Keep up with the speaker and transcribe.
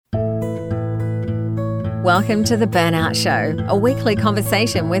Welcome to The Burnout Show, a weekly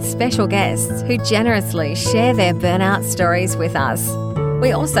conversation with special guests who generously share their burnout stories with us.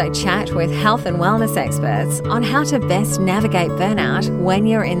 We also chat with health and wellness experts on how to best navigate burnout when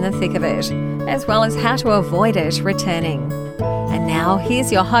you're in the thick of it, as well as how to avoid it returning. And now,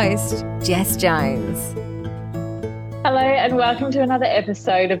 here's your host, Jess Jones. Hello and welcome to another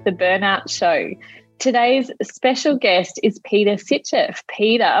episode of The Burnout Show. Today's special guest is Peta Sitcheff.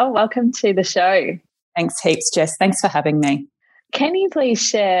 Peta, welcome to the show. Thanks heaps, Jess. Thanks for having me. Can you please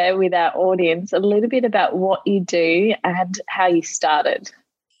share with our audience a little bit about what you do and how you started?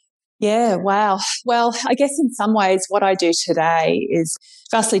 Yeah, wow. Well, I guess in some ways what I do today is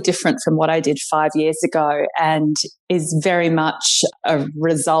vastly different from what I did 5 years ago and is very much a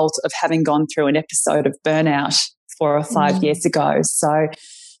result of having gone through an episode of burnout 4 or 5 years ago. So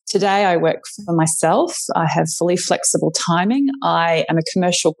today I work for myself. I have fully flexible timing. I am a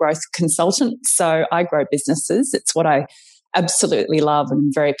commercial growth consultant, so I grow businesses. It's what I absolutely love and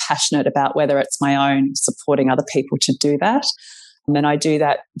I'm very passionate about, whether it's my own, supporting other people to do that. And then I do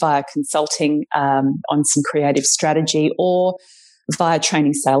that via consulting on some creative strategy or via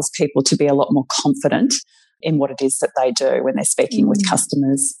training salespeople to be a lot more confident in what it is that they do when they're speaking with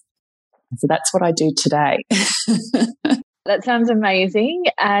customers. So that's what I do today. That sounds amazing.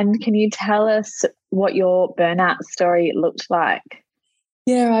 And can you tell us what your burnout story looked like?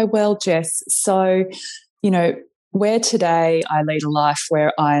 Yeah, I will, Jess. So, where today I lead a life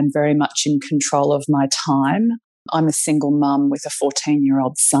where I am very much in control of my time. I'm a single mum with a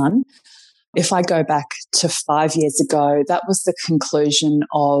 14-year-old son. If I go back to 5 years ago, that was the conclusion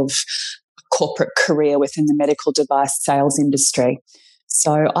of a corporate career within the medical device sales industry.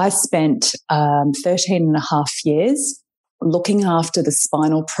 So I spent 13 and a half years looking after the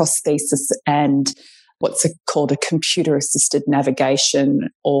spinal prosthesis and what's called a computer-assisted navigation,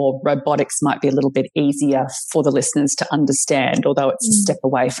 or robotics might be a little bit easier for the listeners to understand, although it's a step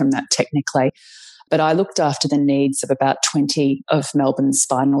away from that technically. But I looked after the needs of about 20 of Melbourne's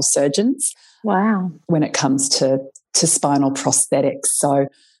spinal surgeons. Wow. When it comes to spinal prosthetics. So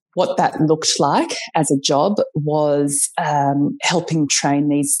what that looked like as a job was helping train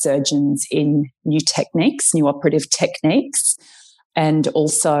these surgeons in new techniques, new operative techniques, and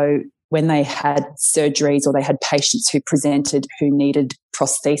also when they had surgeries or they had patients who presented who needed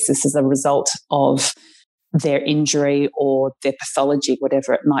prosthesis as a result of their injury or their pathology,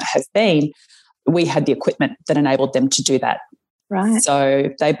 whatever it might have been, we had the equipment that enabled them to do that. Right. So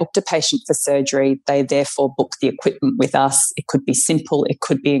they booked a patient for surgery. They therefore booked the equipment with us. It could be simple. It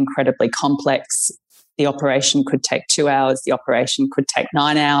could be incredibly complex. The operation could take 2 hours. The operation could take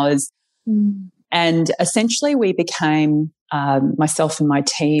 9 hours. And essentially we became, myself and my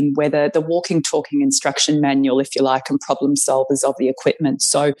team, were the walking, talking instruction manual, if you like, and problem solvers of the equipment.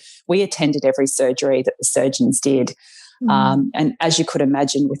 So we attended every surgery that the surgeons did. And as you could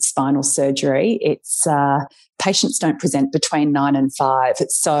imagine with spinal surgery, it's patients don't present between 9 and 5.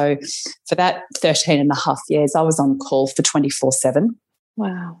 So for that 13 and a half years, I was on call for 24/7.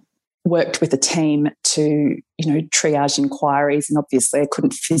 Wow. Worked with a team to, triage inquiries, and obviously I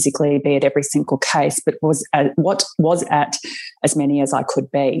couldn't physically be at every single case, but was at as many as I could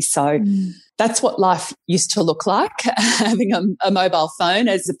be. So that's what life used to look like, having a mobile phone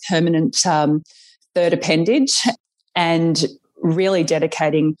as a permanent third appendage, and really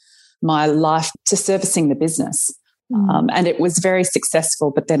dedicating my life to servicing the business. And it was very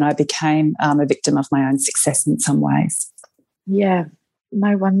successful, but then I became a victim of my own success in some ways. Yeah,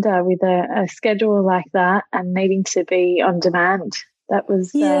 no wonder with a schedule like that and needing to be on demand. That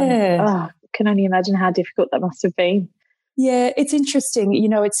was, can only imagine how difficult that must have been. Yeah, it's interesting.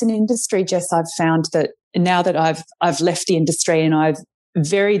 It's an industry, Jess, I've found that now that I've left the industry and I've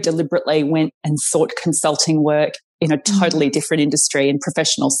very deliberately went and sought consulting work in a totally different industry, in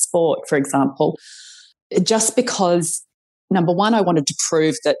professional sport, for example, just because, number one, I wanted to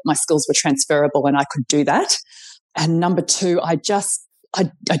prove that my skills were transferable and I could do that. And number two, I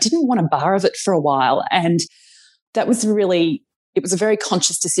didn't want a bar of it for a while. And that was it was a very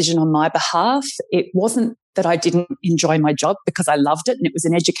conscious decision on my behalf. It wasn't that I didn't enjoy my job, because I loved it and it was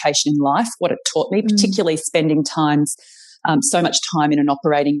an education in life, what it taught me, particularly spending so much time in an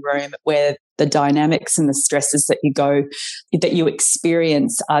operating room where the dynamics and the stresses that you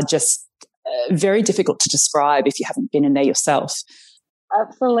experience are just very difficult to describe if you haven't been in there yourself.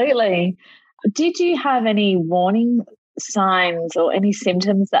 Absolutely. Did you have any warning signs or any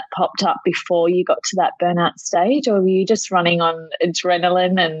symptoms that popped up before you got to that burnout stage, or were you just running on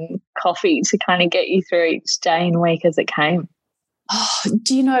adrenaline and coffee to kind of get you through each day and week as it came?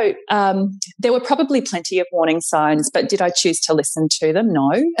 Do you know, there were probably plenty of warning signs, but did I choose to listen to them?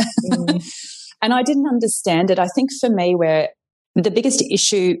 No. And I didn't understand it. I think for me, where the biggest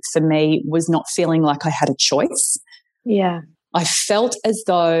issue for me was not feeling like I had a choice. Yeah. I felt as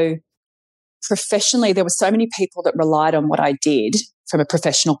though professionally there were so many people that relied on what I did from a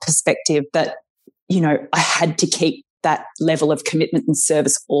professional perspective that, I had to keep that level of commitment and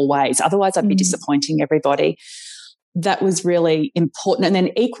service always. Otherwise, I'd be disappointing everybody. That was really important. And then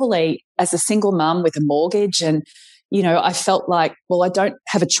equally, as a single mum with a mortgage and, I felt like, well, I don't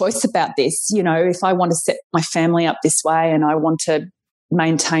have a choice about this. If I want to set my family up this way and I want to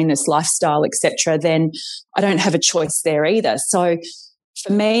maintain this lifestyle, etc., then I don't have a choice there either. So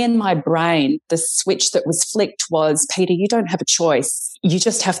for me and my brain, the switch that was flicked was, Peta, you don't have a choice. You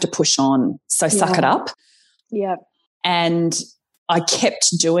just have to push on. So suck it up. Yeah. And I kept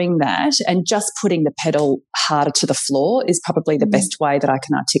doing that, and just putting the pedal harder to the floor is probably the best way that I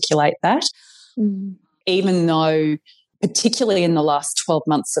can articulate that. Even though, particularly in the last 12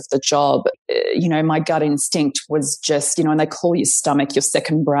 months of the job, my gut instinct was just, and they call your stomach your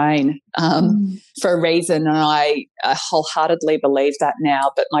second brain for a reason. And I wholeheartedly believe that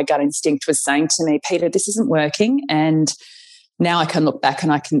now. But my gut instinct was saying to me, Peta, this isn't working. And now I can look back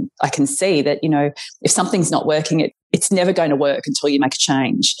and I can see that, if something's not working, it's never going to work until you make a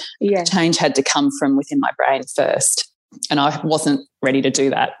change. Yeah. Change had to come from within my brain first. And I wasn't ready to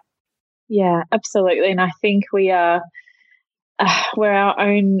do that. Yeah, absolutely. And I think we're our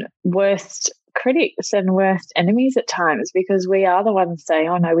own worst critics and worst enemies at times, because we are the ones saying,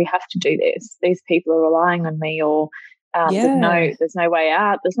 oh no, we have to do this. These people are relying on me, or there's no way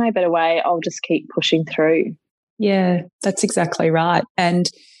out. There's no better way. I'll just keep pushing through. Yeah, that's exactly right. And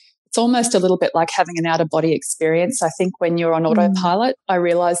it's almost a little bit like having an out-of-body experience. I think when you're on autopilot, I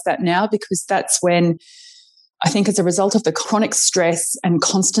realise that now, because that's when I think, as a result of the chronic stress and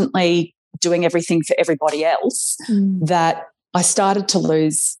constantly doing everything for everybody else, that I started to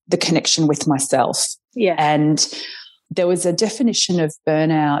lose the connection with myself. Yeah. And there was a definition of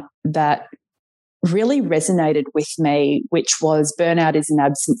burnout that really resonated with me, which was burnout is an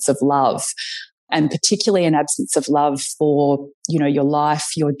absence of love. And particularly an absence of love for, your life,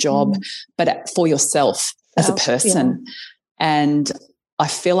 your job, but for yourself as a person. Yeah. And I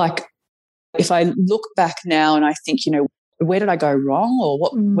feel like if I look back now and I think, where did I go wrong, or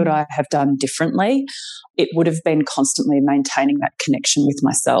what would I have done differently? It would have been constantly maintaining that connection with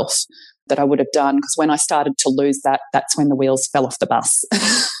myself that I would have done, because when I started to lose that, that's when the wheels fell off the bus.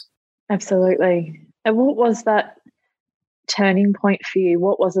 Absolutely. And what was that turning point for you?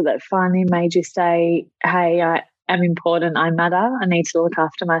 What was it that finally made you say, hey, I am important, I matter, I need to look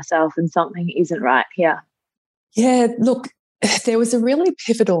after myself, and something isn't right here? Yeah, look, there was a really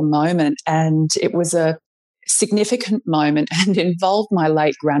pivotal moment, and it was a significant moment and involved my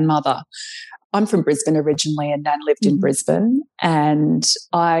late grandmother. I'm from Brisbane originally, and Nan lived in Brisbane, and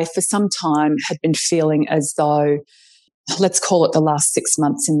I for some time had been feeling as though, let's call it the last 6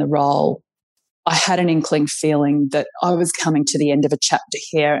 months in the role, I had an inkling feeling that I was coming to the end of a chapter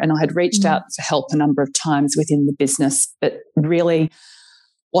here, and I had reached out for help a number of times within the business, but really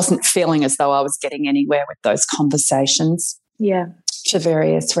wasn't feeling as though I was getting anywhere with those conversations. Yeah. For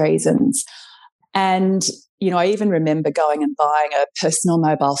various reasons. And, I even remember going and buying a personal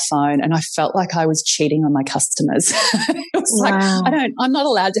mobile phone, and I felt like I was cheating on my customers. It was like, I'm not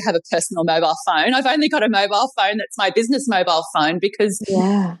allowed to have a personal mobile phone. I've only got a mobile phone that's my business mobile phone, because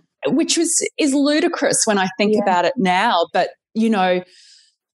which is ludicrous when I think about it now. But,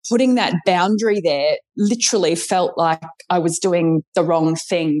 putting that boundary there literally felt like I was doing the wrong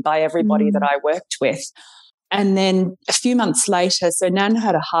thing by everybody that I worked with. And then a few months later, so Nan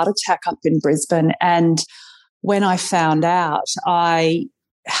had a heart attack up in Brisbane, and when I found out, I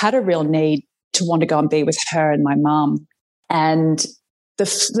had a real need to want to go and be with her and my mum. And the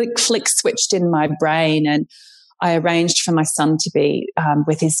flick switched in my brain, and I arranged for my son to be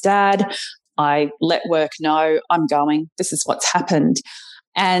with his dad. I let work know, I'm going. This is what's happened.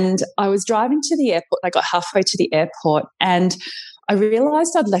 And I was driving to the airport. I got halfway to the airport, and I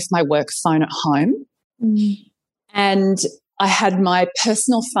realised I'd left my work phone at home. And I had my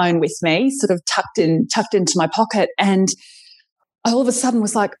personal phone with me, sort of tucked into my pocket. And I all of a sudden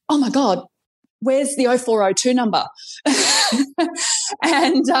was like, oh my God, where's the 0402 number?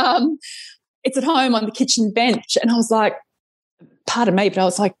 And it's at home on the kitchen bench. And I was like, pardon me, but I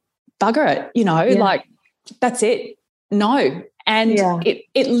was like, bugger it, like, that's it. No. And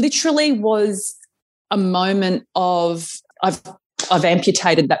it literally was a moment of, I've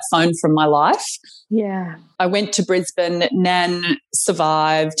amputated that phone from my life. Yeah. I went to Brisbane. Nan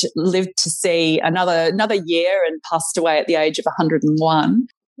survived, lived to see another year, and passed away at the age of 101.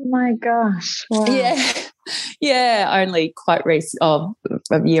 Oh my gosh. Wow. Yeah. Yeah, only quite recent, a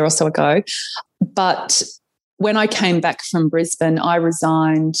year or so ago. But when I came back from Brisbane, I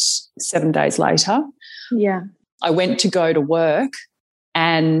resigned 7 days later. Yeah. I went to go to work,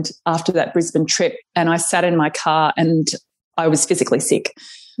 and after that Brisbane trip, and I sat in my car and I was physically sick.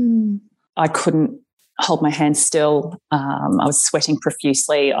 I couldn't hold my hands still. I was sweating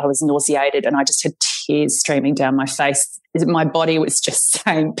profusely. I was nauseated, and I just had tears streaming down my face. My body was just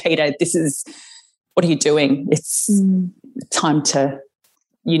saying, Peter, what are you doing? It's time to,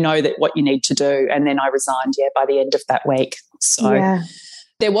 that what you need to do. And then I resigned, by the end of that week. So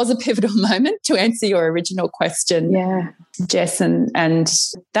there was a pivotal moment to answer your original question, Jess, and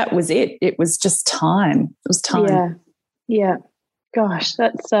that was it. It was just time. It was time. Yeah. Gosh,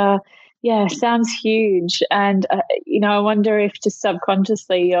 that's sounds huge. And I wonder if just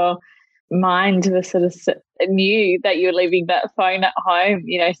subconsciously your mind was sort of knew that you were leaving that phone at home.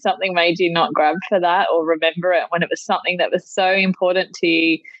 Something made you not grab for that or remember it when it was something that was so important to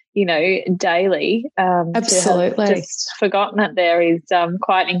you, daily. Absolutely. To have just forgotten it there is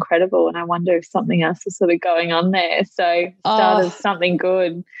quite incredible. And I wonder if something else is sort of going on there. So started something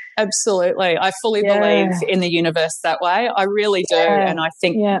good. Absolutely. I fully believe in the universe that way. I really do. And I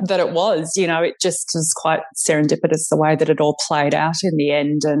think that it was, it just was quite serendipitous the way that it all played out in the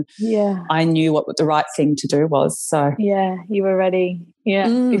end. And I knew what the right thing to do was. So you were ready.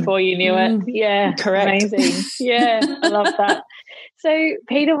 Before you knew it. Yeah. Correct. Amazing. I love that. So,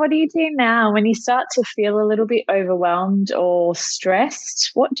 Peter, what do you do now when you start to feel a little bit overwhelmed or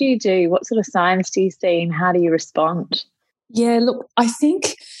stressed? What do you do? What sort of signs do you see and how do you respond? Yeah, look, I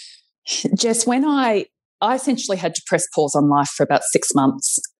think, Jess, when I essentially had to press pause on life for about 6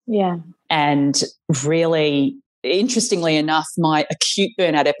 months. Yeah. And really, interestingly enough, my acute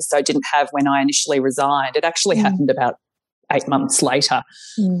burnout episode didn't have when I initially resigned. It actually happened about 8 months later.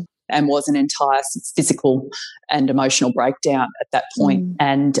 And was an entire physical and emotional breakdown at that point.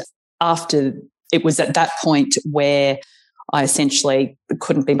 And it was at that point where I essentially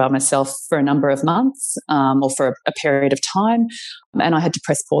couldn't be by myself for a number of months or for a period of time. And I had to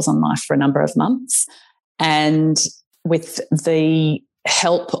press pause on life for a number of months. And with the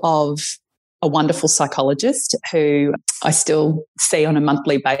help of a wonderful psychologist who I still see on a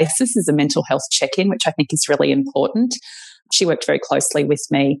monthly basis as a mental health check-in, which I think is really important. She worked very closely with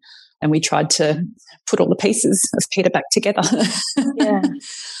me and we tried to put all the pieces of Peter back together.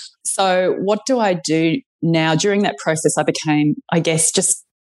 So what do I do now? During that process, I became, I guess, just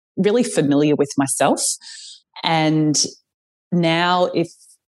really familiar with myself. And now if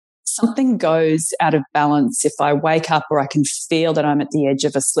something goes out of balance, if I wake up or I can feel that I'm at the edge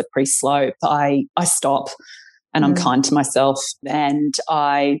of a slippery slope, I stop and I'm kind to myself. And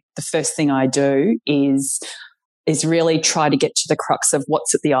the first thing I do is really try to get to the crux of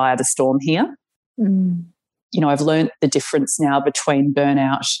what's at the eye of the storm here. I've learned the difference now between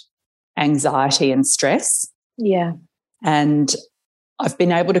burnout, anxiety and stress. Yeah. And I've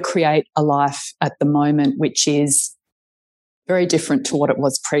been able to create a life at the moment which is very different to what it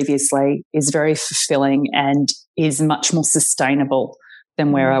was previously, is very fulfilling and is much more sustainable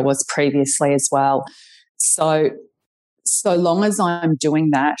than where I was previously as well. So long as I'm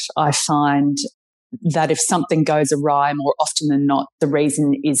doing that, I find that if something goes awry, more often than not, the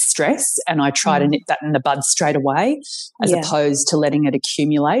reason is stress, and I try to nip that in the bud straight away as opposed to letting it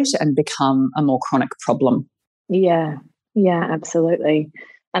accumulate and become a more chronic problem. Yeah, absolutely.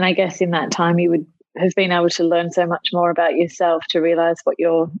 And I guess in that time you would have been able to learn so much more about yourself to realise what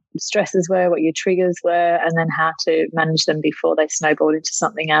your stresses were, what your triggers were, and then how to manage them before they snowballed into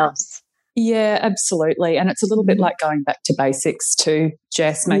something else. Yeah, absolutely. And it's a little bit like going back to basics too,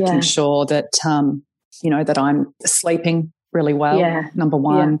 Jess, making sure that, that I'm sleeping really well, number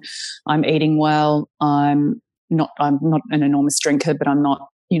one. I'm eating well. I'm not an enormous drinker, but I'm not,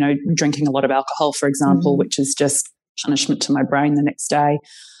 drinking a lot of alcohol, for example, which is just punishment to my brain the next day.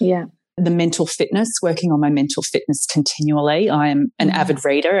 Yeah. The mental fitness, working on my mental fitness continually. I am an avid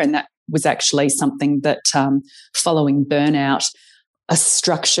reader, and that was actually something that following burnout, a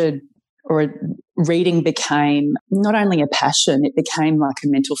structured reading became not only a passion, it became like a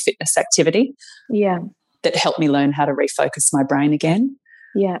mental fitness activity. Yeah. That helped me learn how to refocus my brain again.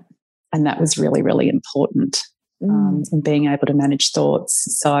 Yeah. And that was really, really important in being able to manage thoughts.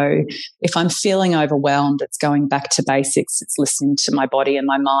 So if I'm feeling overwhelmed, it's going back to basics. It's listening to my body and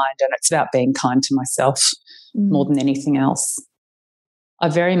my mind, and it's about being kind to myself more than anything else. I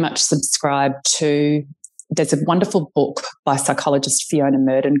very much subscribe to, there's a wonderful book by psychologist Fiona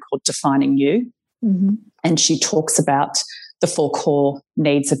Murden called Defining You. And she talks about the 4 core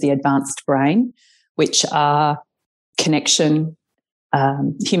needs of the advanced brain, which are connection,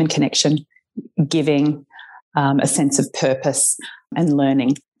 human connection, giving, a sense of purpose and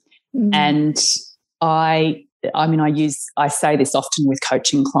learning. And I say this often with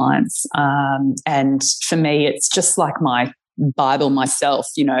coaching clients. And for me, it's just like my Bible myself,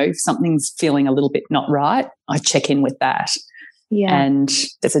 if something's feeling a little bit not right, I check in with that. Yeah. And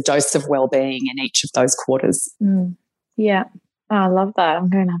there's a dose of well-being in each of those quarters. Yeah. Oh, I love that. I'm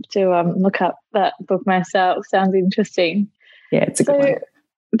going to have to look up that book myself. Sounds interesting. Yeah, it's a good one.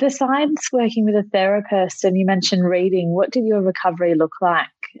 Besides working with a therapist, and you mentioned reading, what did your recovery look like?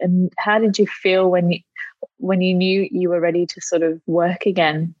 And how did you feel when you knew you were ready to sort of work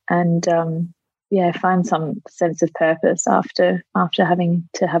again and find some sense of purpose after having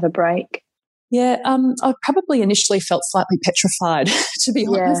to have a break? Yeah, I probably initially felt slightly petrified, to be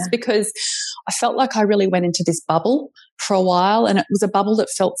honest, because I felt like I really went into this bubble for a while, and it was a bubble that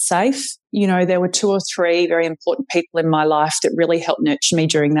felt safe. There were 2 or 3 very important people in my life that really helped nurture me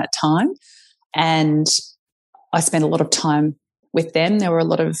during that time. And I spent a lot of time with them. There were a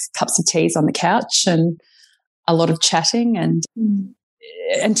lot of cups of teas on the couch and a lot of chatting, and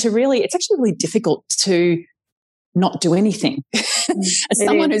it's actually really difficult to not do anything. As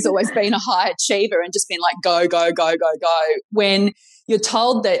someone who's always been a high achiever and just been like, go, go, go, go, go, when you're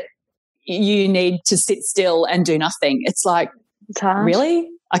told that you need to sit still and do nothing, it's like, really?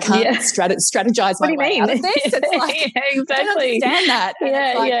 I can't strategize my way out of this. It's like, exactly. I don't understand that.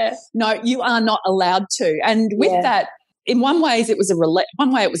 And no, you are not allowed to. And with that, in one way it was a relief.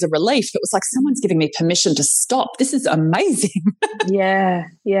 It was like, someone's giving me permission to stop. This is amazing. Yeah.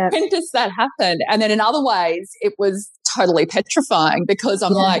 When does that happen? And then in other ways, it was totally petrifying because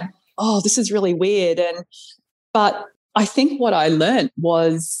I'm like, oh, this is really weird. But I think what I learned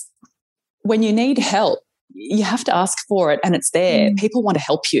was when you need help, you have to ask for it, and it's there. People want to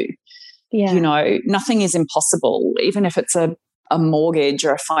help you. Yeah. Nothing is impossible, even if it's a mortgage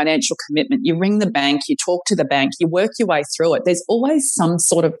or a financial commitment. You ring the bank, you talk to the bank, you work your way through it. There's always some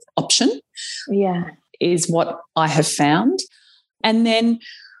sort of option. Yeah. Is what I have found. And then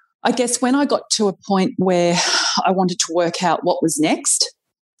I guess when I got to a point where I wanted to work out what was next,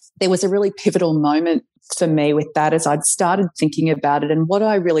 there was a really pivotal moment for me with that as I'd started thinking about it. And what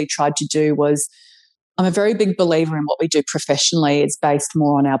I really tried to do was, I'm a very big believer in what we do professionally is based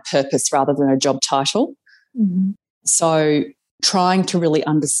more on our purpose rather than a job title. So trying to really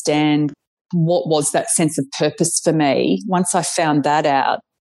understand what was that sense of purpose for me. Once I found that out,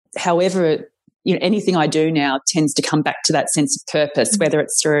 however, anything I do now tends to come back to that sense of purpose, whether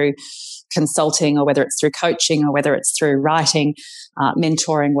it's through consulting or whether it's through coaching or whether it's through writing,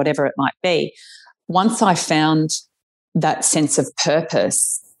 mentoring, whatever it might be. Once I found that sense of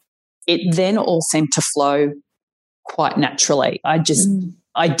purpose, it then all seemed to flow quite naturally. I did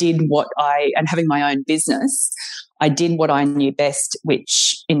and having my own business, I did what I knew best,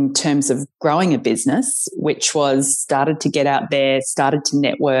 which in terms of growing a business, which was started to get out there, started to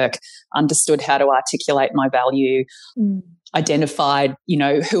network, understood how to articulate my value, identified,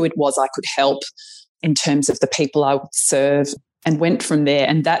 who it was I could help in terms of the people I would serve, and went from there.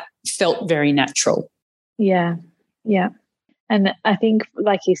 And that felt very natural. Yeah. Yeah. And I think,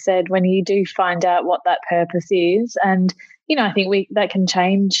 like you said, when you do find out what that purpose is, and, I think that can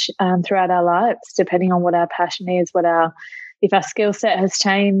change throughout our lives, depending on what our passion is, if our skill set has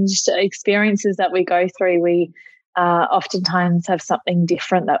changed, experiences that we go through, we oftentimes have something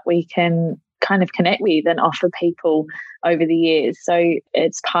different that we can kind of connect with and offer people over the years. So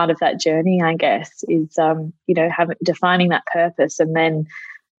it's part of that journey, I guess, is, defining that purpose and then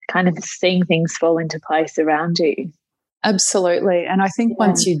kind of seeing things fall into place around you. Absolutely. And I think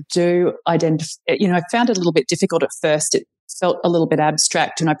once you do identify, I found it a little bit difficult at first. It felt a little bit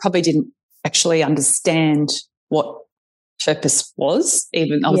abstract, and I probably didn't actually understand what purpose was.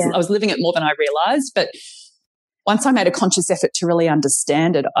 Even I was living it more than I realized. But once I made a conscious effort to really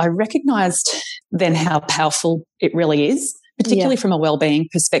understand it, I recognized then how powerful it really is, particularly from a well-being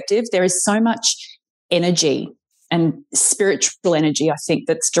perspective. There is so much energy and spiritual energy, I think,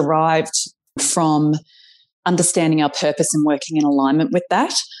 that's derived from understanding our purpose and working in alignment with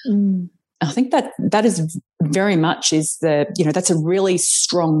that. I think that is very much that's a really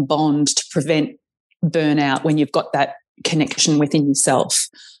strong bond to prevent burnout when you've got that connection within yourself.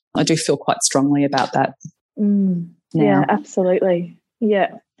 I do feel quite strongly about that. Yeah, absolutely.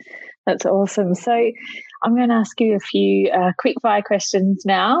 Yeah, that's awesome. So I'm going to ask you a few quick fire questions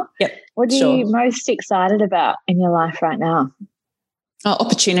now. Yep. What are you most excited about in your life right now?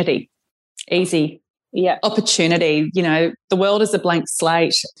 Opportunity. Easy. Yeah. Opportunity. The world is a blank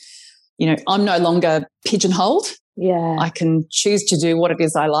slate. I'm no longer pigeonholed. Yeah. I can choose to do what it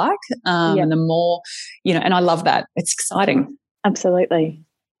is I like. And the more, and I love that. It's exciting. Absolutely.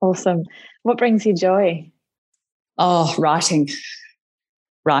 Awesome. What brings you joy? Oh, writing.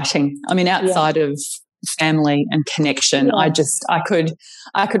 writing. I mean, outside of family and connection, I could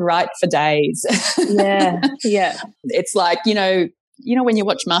write for days. Yeah. It's like, when you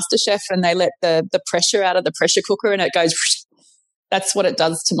watch MasterChef and they let the pressure out of the pressure cooker and it goes, that's what it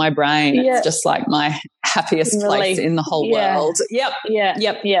does to my brain. Yeah. It's just like my happiest place in the whole world. Yep.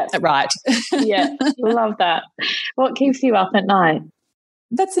 Right. Yeah. Love that. What keeps you up at night?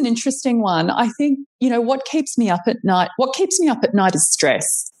 That's an interesting one. I think, what keeps me up at night is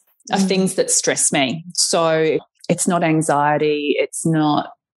stress, are things that stress me. So it's not anxiety.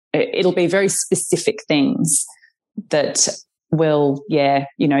 It'll be very specific things that will,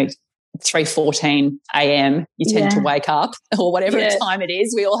 3:14 a.m. you tend to wake up, or whatever time it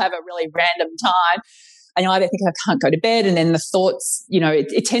is. We all have a really random time. And I either think I can't go to bed, and then the thoughts,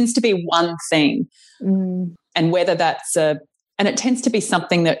 it tends to be one thing. And whether that's and it tends to be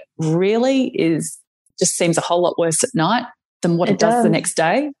something that really just seems a whole lot worse at night than what it does the next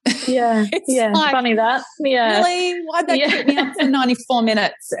day. Yeah. It's like, funny that. Yeah. Really? Why'd that keep me up for 94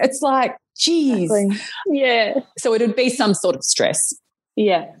 minutes? It's like, geez. Exactly. Yeah. So it would be some sort of stress.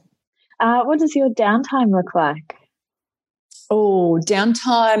 Yeah. What does your downtime look like? Oh,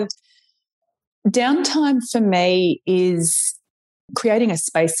 downtime. Downtime for me is creating a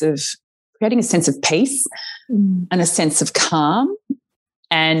sense of peace and a sense of calm,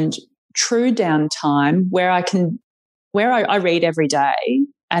 and true downtime where I read every day,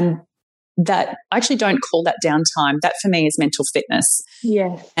 and that I actually don't call that downtime. That for me is mental fitness.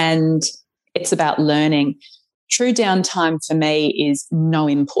 Yes. And it's about learning. True downtime for me is no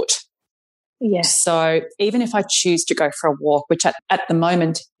input. Yes. So even if I choose to go for a walk, which at the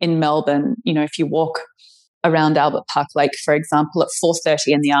moment in Melbourne, if you walk around Albert Park Lake, for example, at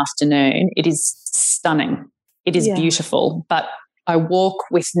 4:30 in the afternoon, it is stunning. It is beautiful, but I walk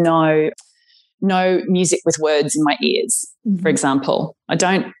with no music with words in my ears, for example. I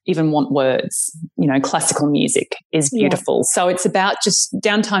don't even want words. Classical music is beautiful. So it's about just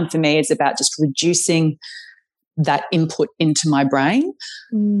downtime for me is about just reducing that input into my brain.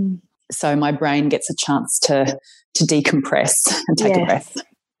 So my brain gets a chance to decompress and take a breath.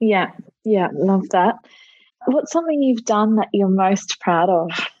 Yeah, love that. What's something you've done that you're most proud of?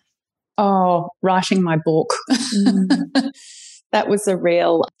 Oh, writing my book. That was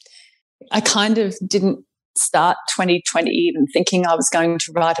I kind of didn't start 2020 even thinking I was going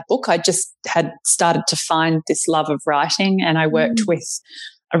to write a book. I just had started to find this love of writing, and I worked with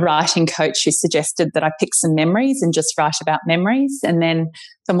a writing coach who suggested that I pick some memories and just write about memories. And then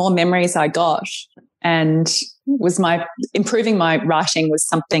the more memories I got, and improving my writing was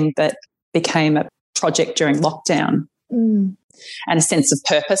something that became a project during lockdown. And a sense of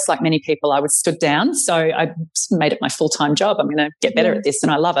purpose. Like many people, I was stood down. So I made it my full-time job. I'm going to get better at this,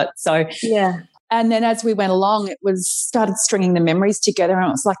 and I love it. So and then as we went along, started stringing the memories together, and it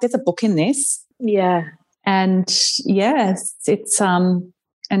was like, there's a book in this. Yeah. And it's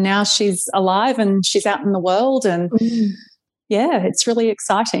and now she's alive and she's out in the world, and it's really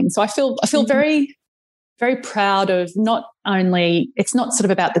exciting. So I feel very, very proud of not only, it's not sort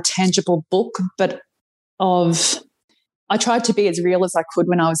of about the tangible book, but I tried to be as real as I could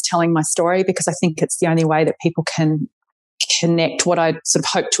when I was telling my story, because I think it's the only way that people can connect. What I sort of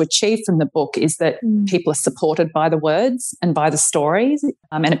hope to achieve from the book is that people are supported by the words and by the stories,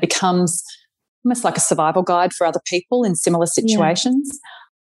 and it becomes almost like a survival guide for other people in similar situations.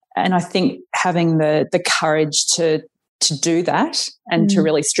 And I think having the courage to do that and to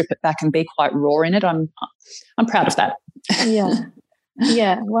really strip it back and be quite raw in it, I'm proud of that.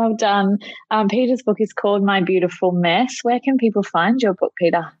 Yeah, well done. Peter's book is called My Beautiful Mess. Where can people find your book,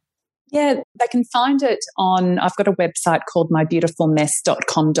 Peter? Yeah, they can find it I've got a website called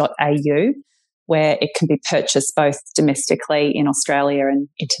mybeautifulmess.com.au, where it can be purchased both domestically in Australia and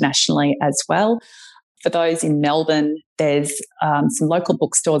internationally as well. For those in Melbourne, there's some local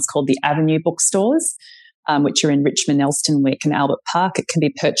bookstores called the Avenue Bookstores, which are in Richmond, Elstonwick and Albert Park. It can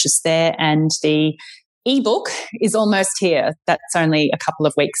be purchased there, and the ebook is almost here. That's only a couple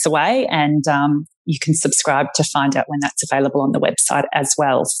of weeks away, and you can subscribe to find out when that's available on the website as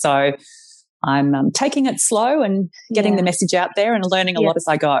well. So I'm taking it slow and getting the message out there and learning a lot as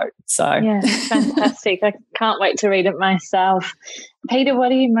I go. So fantastic. I can't wait to read it myself. Peter,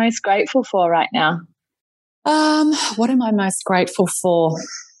 what are you most grateful for right now? What am I most grateful for?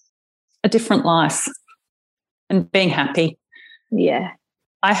 A different life and being happy. Yeah.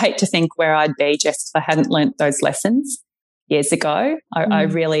 I hate to think where I'd be, Jess, if I hadn't learnt those lessons years ago. I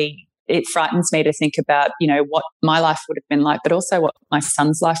really, it frightens me to think about, what my life would have been like, but also what my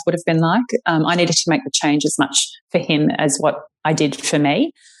son's life would have been like. I needed to make the change as much for him as what I did for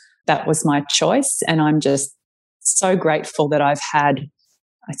me. That was my choice. And I'm just so grateful that I've had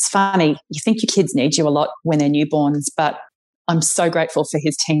It's funny, you think your kids need you a lot when they're newborns, but I'm so grateful for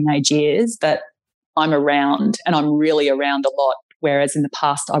his teenage years that I'm around, and I'm really around a lot, whereas in the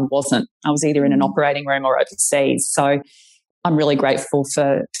past I wasn't. I was either in an operating room or overseas. So I'm really grateful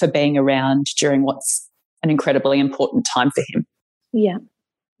for being around during what's an incredibly important time for him. Yeah.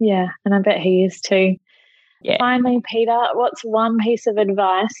 Yeah. And I bet he is too. Yeah. Finally, Peter, what's one piece of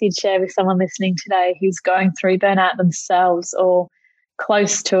advice you'd share with someone listening today who's going through burnout themselves or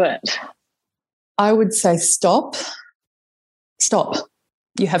close to it? I would say stop. Stop.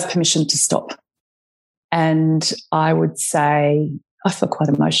 You have permission to stop. And I would say, I feel quite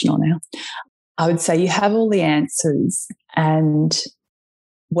emotional now. I would say you have all the answers and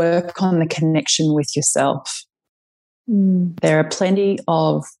work on the connection with yourself. There are plenty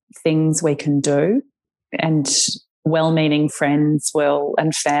of things we can do, and well-meaning friends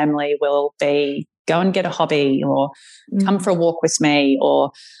and family will be, go and get a hobby, or come for a walk with me,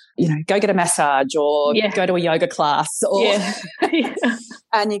 or, go get a massage, or go to a yoga class. Or,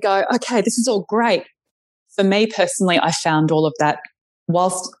 and you go, okay, this is all great. For me personally, I found all of that,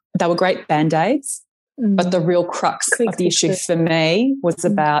 whilst they were great Band-Aids, but the real crux of the issue for me was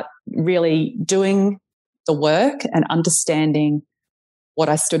about really doing the work and understanding what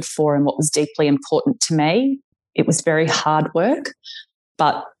I stood for and what was deeply important to me. It was very hard work,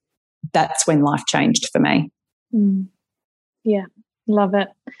 but that's when life changed for me. Yeah, love it.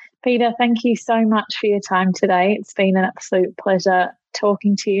 Peter, thank you so much for your time today. It's been an absolute pleasure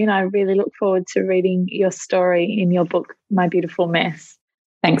talking to you, and I really look forward to reading your story in your book, My Beautiful Mess.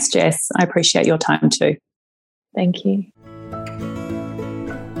 Thanks, Jess. I appreciate your time too. Thank you.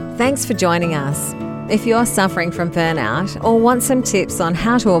 Thanks for joining us. If you're suffering from burnout or want some tips on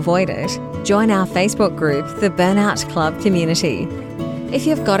how to avoid it, join our Facebook group, the Burnout Club Community. If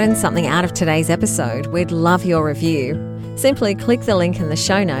you've gotten something out of today's episode, we'd love your review. Simply click the link in the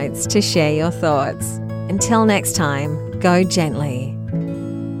show notes to share your thoughts. Until next time, go gently.